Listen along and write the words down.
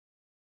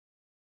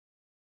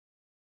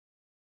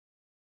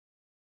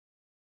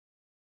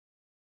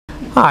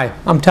Hi,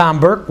 I'm Tom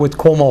Burke with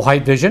QOMO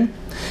Height Vision,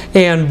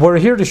 and we're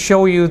here to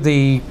show you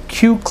the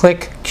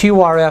QClick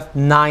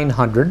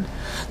QRF900.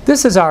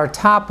 This is our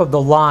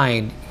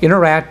top-of-the-line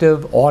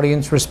interactive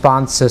audience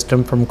response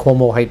system from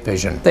QOMO Height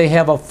Vision. They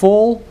have a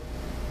full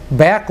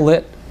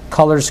backlit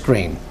color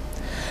screen.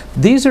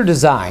 These are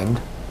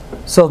designed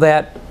so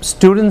that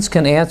students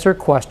can answer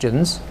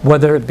questions,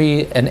 whether it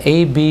be an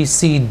A, B,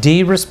 C,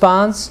 D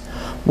response,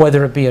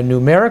 whether it be a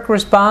numeric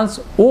response,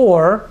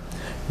 or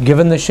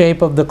given the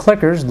shape of the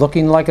clickers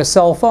looking like a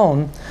cell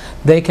phone,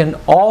 they can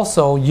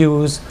also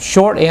use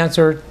short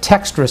answer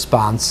text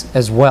response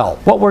as well.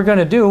 What we're going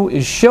to do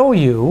is show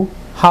you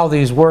how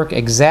these work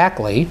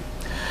exactly.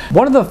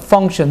 One of the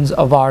functions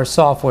of our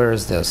software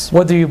is this.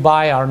 Whether you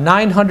buy our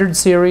 900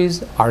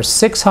 series, our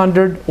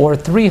 600, or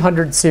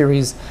 300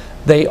 series,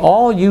 they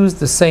all use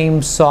the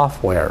same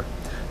software.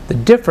 The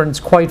difference,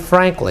 quite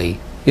frankly,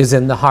 is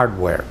in the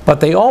hardware. But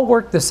they all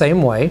work the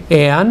same way,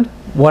 and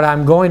what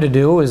I'm going to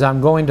do is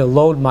I'm going to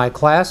load my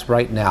class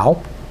right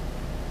now.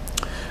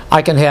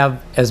 I can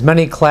have as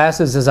many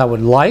classes as I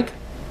would like,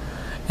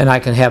 and I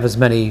can have as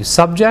many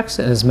subjects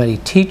and as many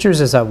teachers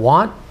as I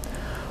want.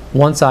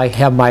 Once I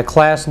have my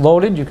class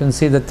loaded, you can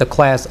see that the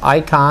class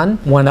icon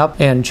went up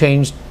and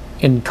changed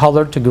in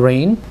color to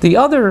green. The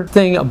other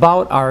thing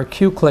about our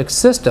QClick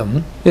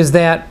system is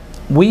that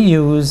we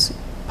use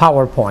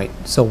PowerPoint.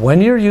 So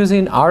when you're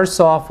using our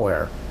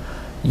software,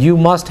 you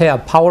must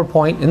have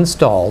PowerPoint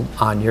installed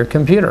on your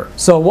computer.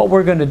 So what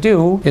we're going to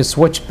do is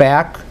switch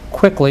back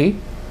quickly,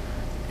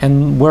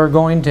 and we're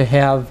going to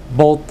have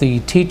both the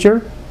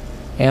teacher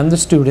and the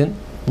student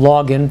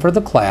log in for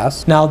the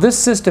class. Now this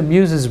system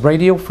uses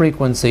radio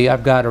frequency.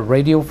 I've got a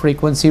radio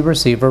frequency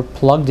receiver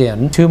plugged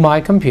in to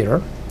my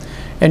computer,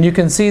 and you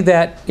can see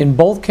that in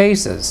both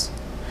cases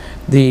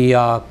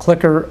the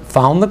clicker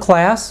found the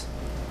class.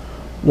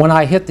 When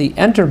I hit the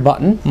enter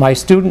button, my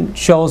student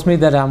shows me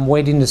that I'm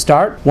waiting to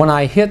start. When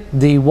I hit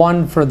the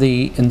one for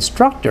the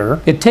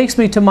instructor, it takes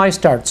me to my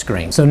start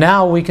screen. So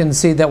now we can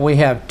see that we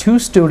have two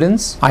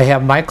students, I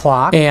have my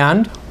clock,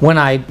 and when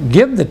I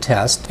give the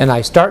test and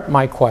I start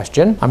my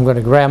question, I'm going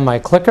to grab my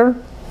clicker,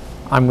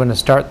 I'm going to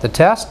start the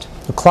test.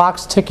 The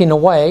clock's ticking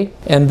away,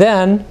 and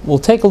then we'll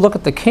take a look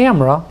at the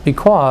camera,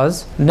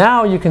 because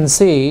now you can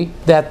see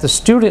that the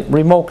student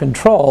remote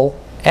control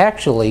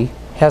actually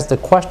has the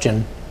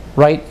question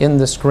right in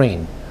the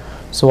screen.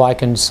 So I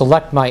can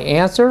select my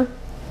answer,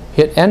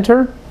 hit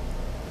enter,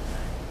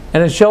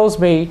 and it shows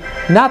me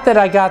not that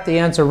I got the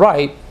answer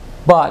right,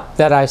 but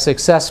that I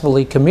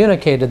successfully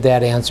communicated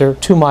that answer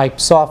to my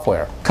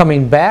software.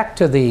 Coming back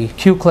to the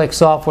QClick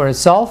software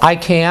itself, I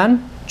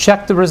can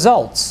check the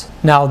results.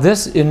 Now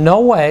this in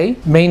no way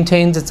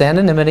maintains its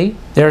anonymity.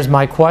 There's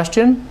my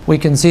question. We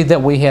can see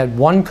that we had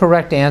one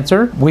correct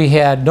answer. We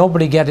had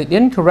nobody get it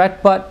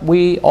incorrect, but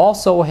we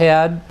also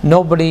had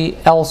nobody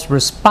else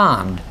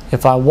respond.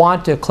 If I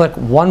want to click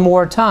one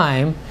more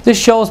time, this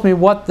shows me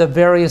what the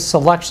various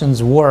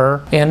selections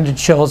were, and it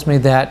shows me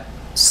that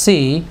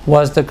C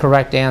was the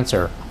correct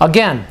answer.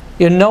 Again,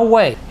 in no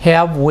way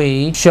have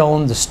we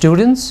shown the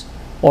students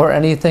or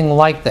anything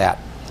like that.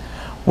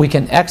 We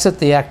can exit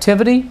the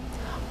activity.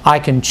 I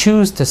can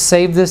choose to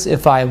save this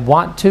if I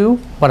want to,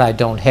 but I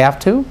don't have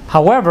to.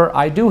 However,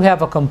 I do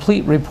have a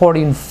complete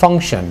reporting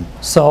function.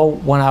 So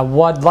when I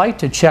would like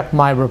to check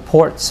my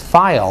reports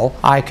file,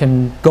 I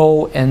can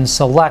go and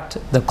select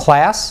the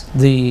class,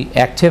 the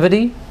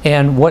activity,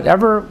 and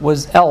whatever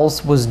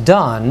else was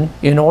done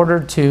in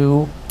order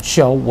to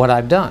show what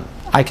I've done.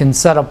 I can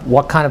set up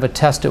what kind of a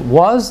test it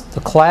was, the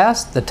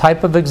class, the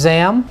type of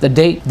exam, the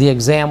date the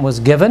exam was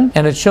given,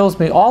 and it shows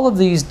me all of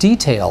these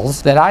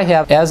details that I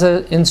have as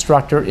an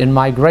instructor in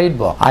my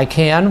gradebook. I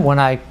can, when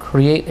I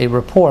create a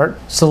report,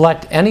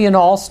 select any and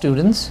all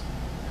students,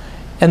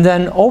 and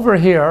then over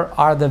here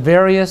are the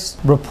various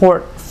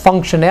report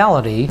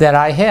functionality that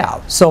I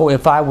have. So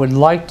if I would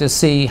like to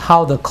see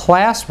how the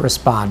class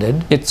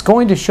responded, it's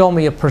going to show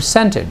me a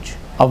percentage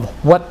of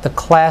what the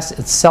class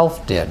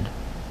itself did.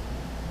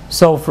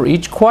 So for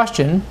each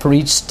question, for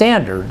each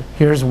standard,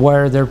 here's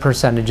where their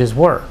percentages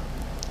were.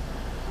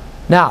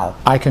 Now,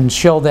 I can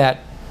show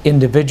that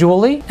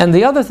individually, and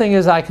the other thing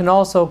is I can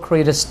also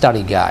create a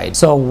study guide.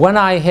 So when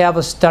I have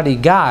a study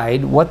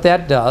guide, what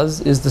that does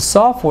is the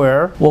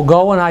software will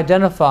go and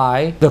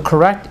identify the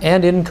correct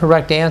and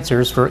incorrect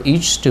answers for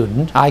each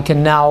student. I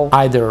can now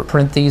either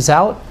print these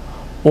out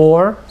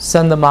or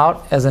send them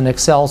out as an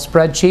Excel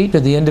spreadsheet to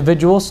the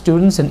individual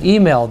students and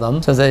email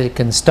them so they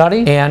can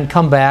study and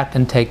come back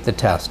and take the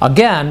test.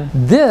 Again,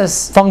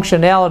 this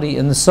functionality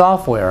in the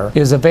software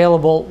is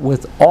available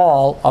with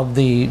all of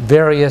the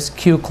various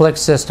QClick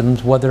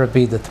systems, whether it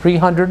be the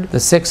 300,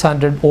 the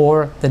 600,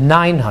 or the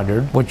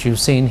 900, which you've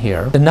seen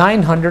here. The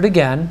 900,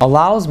 again,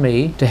 allows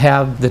me to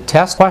have the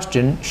test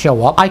question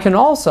show up. I can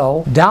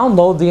also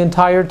download the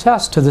entire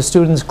test to the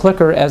student's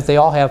clicker, as they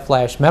all have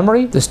flash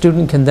memory. The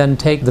student can then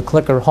take the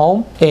clicker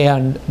home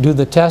and do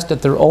the test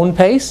at their own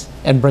pace.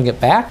 and bring it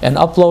back and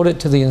upload it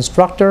to the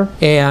instructor,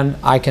 and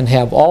I can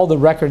have all the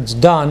records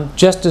done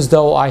just as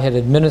though I had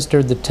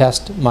administered the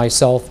test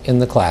myself in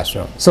the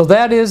classroom. So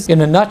that is,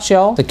 in a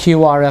nutshell, the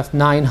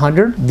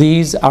QRF900.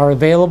 These are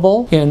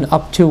available in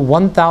up to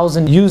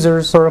 1,000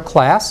 users per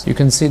class. You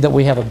can see that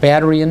we have a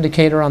battery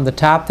indicator on the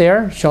top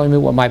there showing me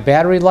what my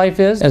battery life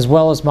is, as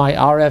well as my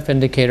RF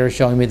indicator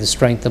showing me the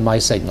strength of my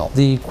signal.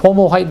 The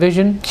QOMO Height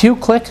Vision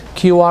QClick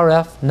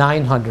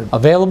QRF900,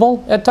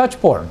 available at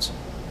Touchboards.